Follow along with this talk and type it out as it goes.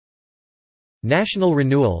National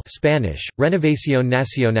Renewal Spanish, Renovación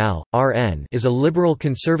Nacional, RN, is a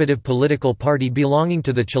liberal-conservative political party belonging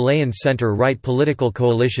to the Chilean center-right political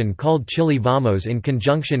coalition called Chile Vamos in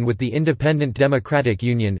conjunction with the Independent Democratic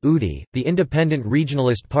Union (UDI), the Independent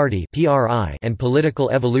Regionalist Party (PRI), and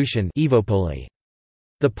Political Evolution (Evopoli).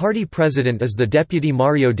 The party president is the deputy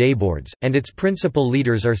Mario Desbordes, and its principal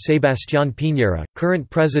leaders are Sebastián Piñera, current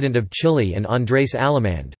president of Chile, and Andrés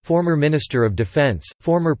Alemán, former Minister of Defense,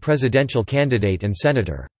 former presidential candidate and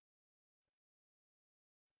senator.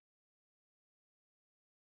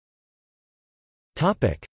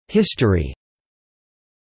 History.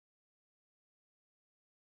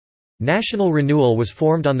 National Renewal was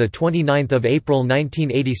formed on 29 April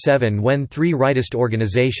 1987 when three rightist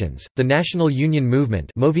organizations, the National Union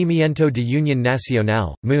Movement Movimiento de Unión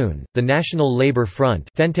Nacional, MUN, the National Labour Front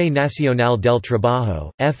Frente Nacional del Trabajo,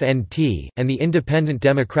 FNT, and the Independent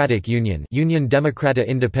Democratic Union Unión Demócrata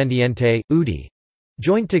Independiente, UDI,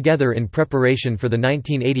 joined together in preparation for the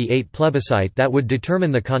 1988 plebiscite that would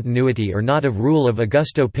determine the continuity or not of rule of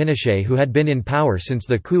Augusto Pinochet, who had been in power since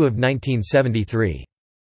the coup of 1973.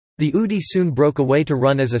 The UDI soon broke away to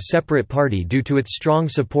run as a separate party due to its strong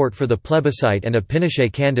support for the plebiscite and a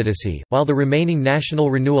Pinochet candidacy, while the remaining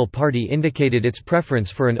National Renewal Party indicated its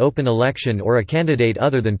preference for an open election or a candidate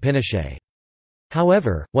other than Pinochet.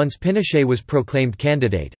 However, once Pinochet was proclaimed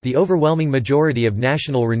candidate, the overwhelming majority of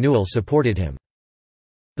National Renewal supported him.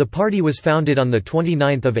 The party was founded on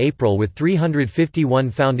 29 April with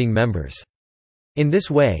 351 founding members. In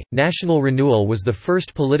this way, National Renewal was the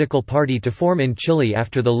first political party to form in Chile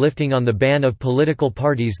after the lifting on the ban of political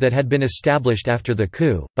parties that had been established after the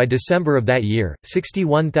coup. By December of that year,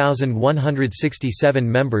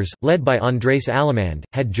 61,167 members, led by Andrés Alemán,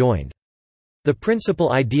 had joined. The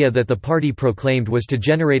principal idea that the party proclaimed was to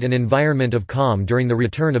generate an environment of calm during the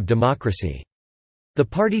return of democracy. The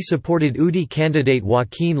party supported UDI candidate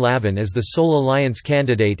Joaquín Lavín as the sole alliance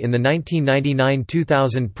candidate in the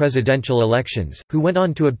 1999–2000 presidential elections, who went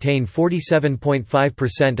on to obtain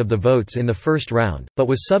 47.5% of the votes in the first round, but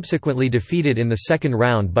was subsequently defeated in the second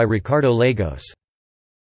round by Ricardo Lagos.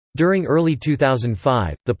 During early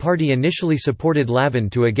 2005, the party initially supported Lavín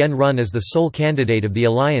to again run as the sole candidate of the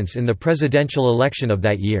alliance in the presidential election of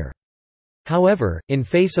that year. However, in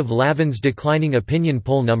face of Lavín's declining opinion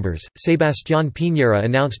poll numbers, Sebastián Piñera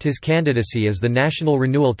announced his candidacy as the National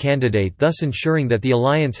Renewal candidate, thus ensuring that the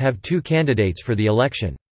alliance have two candidates for the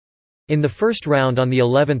election. In the first round on the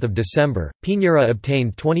 11th of December, Piñera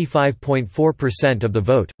obtained 25.4% of the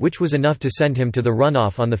vote, which was enough to send him to the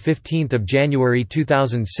runoff on 15 January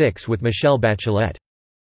 2006 with Michelle Bachelet.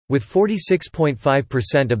 With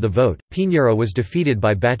 46.5% of the vote, Piñera was defeated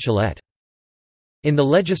by Bachelet. In the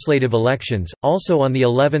legislative elections, also on the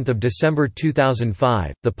 11th of December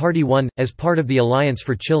 2005, the party won, as part of the Alliance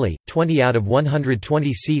for Chile, 20 out of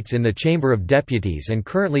 120 seats in the Chamber of Deputies and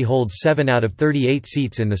currently holds 7 out of 38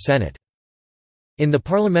 seats in the Senate. In the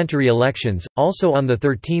parliamentary elections, also on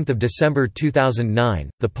 13 December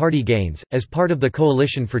 2009, the party gains, as part of the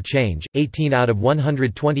Coalition for Change, 18 out of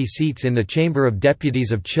 120 seats in the Chamber of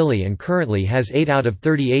Deputies of Chile and currently has 8 out of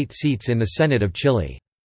 38 seats in the Senate of Chile.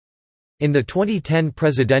 In the 2010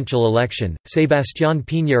 presidential election, Sebastián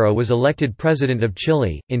Piñera was elected president of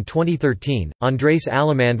Chile. In 2013, Andrés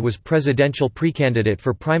Alemán was presidential precandidate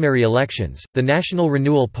for primary elections. The National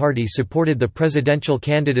Renewal Party supported the presidential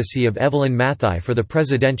candidacy of Evelyn Matthei for the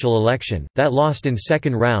presidential election, that lost in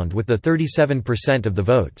second round with the 37% of the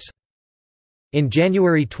votes. In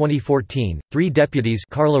January 2014, three deputies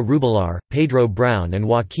Carla Rubilar, Pedro Brown and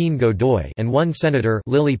Joaquín Godoy and one senator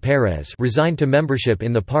Lily Pérez resigned to membership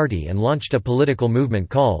in the party and launched a political movement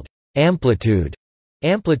called Amplitude,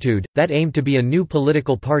 that aimed to be a new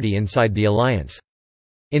political party inside the alliance.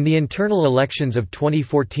 In the internal elections of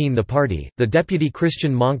 2014 the deputy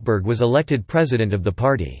Christian Monkberg was elected president of the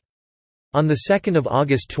party. On 2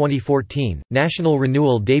 August 2014, National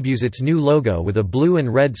Renewal debuts its new logo with a blue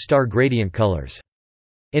and red star gradient colors.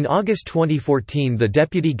 In August 2014 the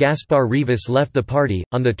deputy Gaspar Rivas left the party.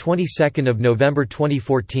 On the 22nd of November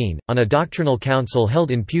 2014, on a doctrinal council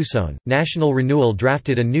held in Pucón, National Renewal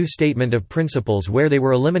drafted a new statement of principles where they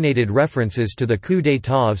were eliminated references to the coup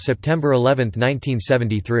d'état of September 11,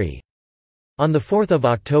 1973. On 4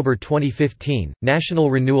 October 2015,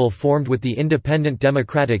 National Renewal formed with the Independent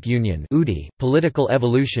Democratic Union (UDI), Political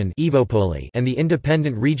Evolution (Evopoli), and the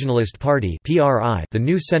Independent Regionalist Party (PRI), the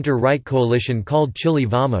new center-right coalition called Chile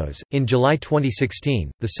Vamos. In July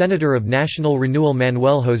 2016, the senator of National Renewal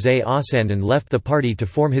Manuel José Ossandón left the party to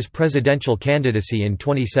form his presidential candidacy in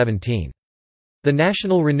 2017. The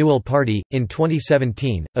National Renewal Party, in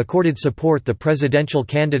 2017, accorded support the presidential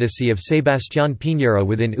candidacy of Sebastián Piñera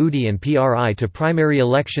within UDI and PRI to primary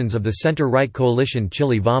elections of the center-right coalition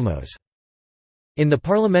Chile Vamos. In the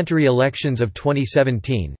parliamentary elections of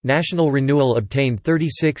 2017, National Renewal obtained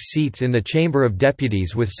 36 seats in the Chamber of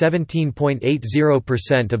Deputies with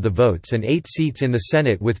 17.80% of the votes and 8 seats in the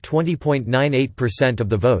Senate with 20.98% of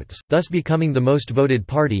the votes, thus becoming the most voted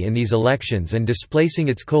party in these elections and displacing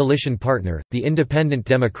its coalition partner, the Independent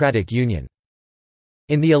Democratic Union.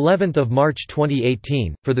 In the 11th of March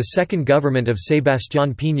 2018, for the second government of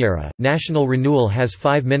Sebastián Piñera, National Renewal has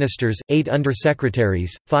 5 ministers, 8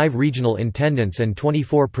 undersecretaries, 5 regional intendants and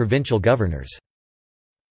 24 provincial governors.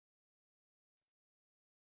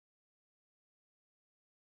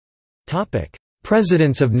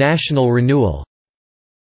 Presidents of National Renewal.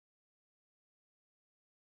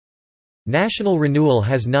 National Renewal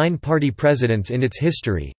has 9 party presidents in its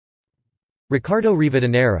history. Ricardo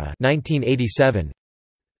Rivadeneira, 1987.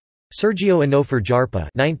 Sergio Onofre Jarpa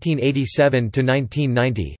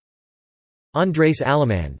 (1987–1990), Andrés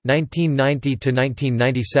Alemán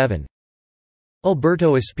 (1990–1997),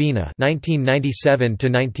 Alberto Espina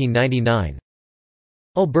 (1997–1999),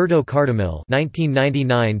 Alberto Cardamil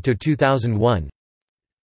 (1999–2001),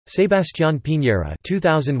 Sebastián Piñera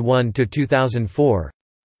 (2001–2004),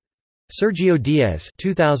 Sergio Díaz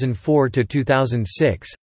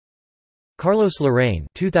 (2004–2006), Carlos Larraín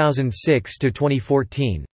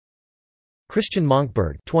 (2006–2014). Christian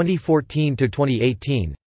Monkberg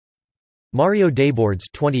 (2014–2018), Mario Desbordes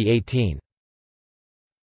 (2018).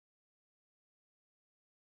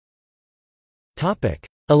 Topic: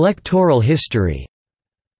 Electoral history.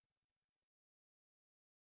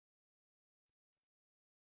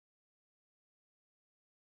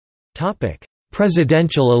 Topic: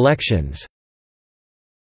 Presidential elections.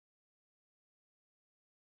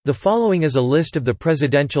 The following is a list of the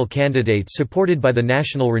presidential candidates supported by the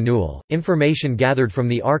National Renewal, information gathered from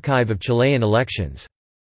the Archive of Chilean Elections.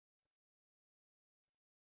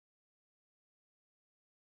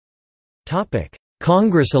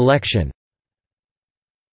 Congress election.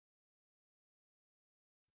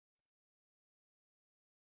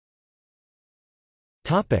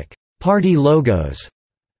 Party logos.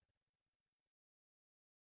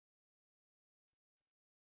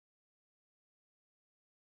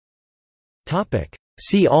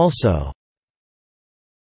 See also: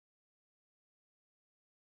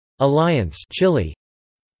 Alliance Chile,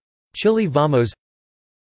 Chile Vamos,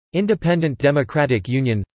 Independent Democratic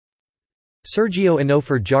Union, Sergio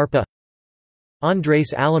Onofre Jarpa,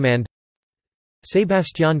 Andrés Alemán,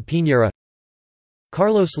 Sebastián Piñera,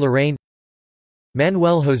 Carlos Larraín,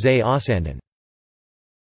 Manuel José Ossandón.